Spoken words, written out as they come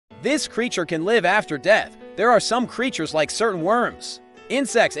This creature can live after death. There are some creatures like certain worms,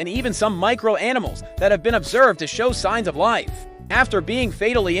 insects, and even some micro-animals that have been observed to show signs of life after being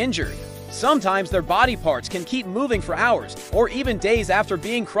fatally injured. Sometimes their body parts can keep moving for hours or even days after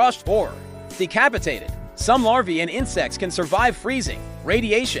being crushed or decapitated. Some larvae and insects can survive freezing,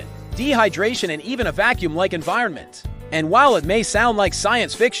 radiation, dehydration, and even a vacuum-like environment. And while it may sound like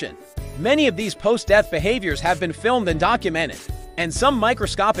science fiction, many of these post-death behaviors have been filmed and documented. And some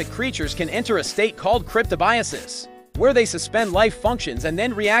microscopic creatures can enter a state called cryptobiosis, where they suspend life functions and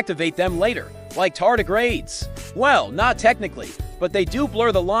then reactivate them later, like tardigrades. Well, not technically, but they do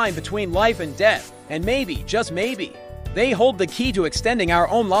blur the line between life and death, and maybe, just maybe, they hold the key to extending our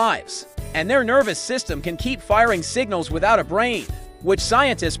own lives. And their nervous system can keep firing signals without a brain, which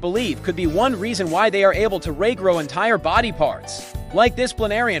scientists believe could be one reason why they are able to regrow entire body parts, like this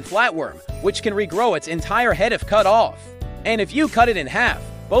planarian flatworm, which can regrow its entire head if cut off. And if you cut it in half,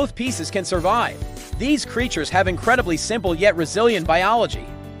 both pieces can survive. These creatures have incredibly simple yet resilient biology,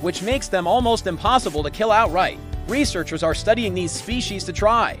 which makes them almost impossible to kill outright. Researchers are studying these species to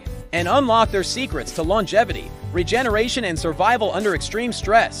try and unlock their secrets to longevity, regeneration, and survival under extreme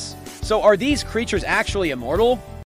stress. So are these creatures actually immortal?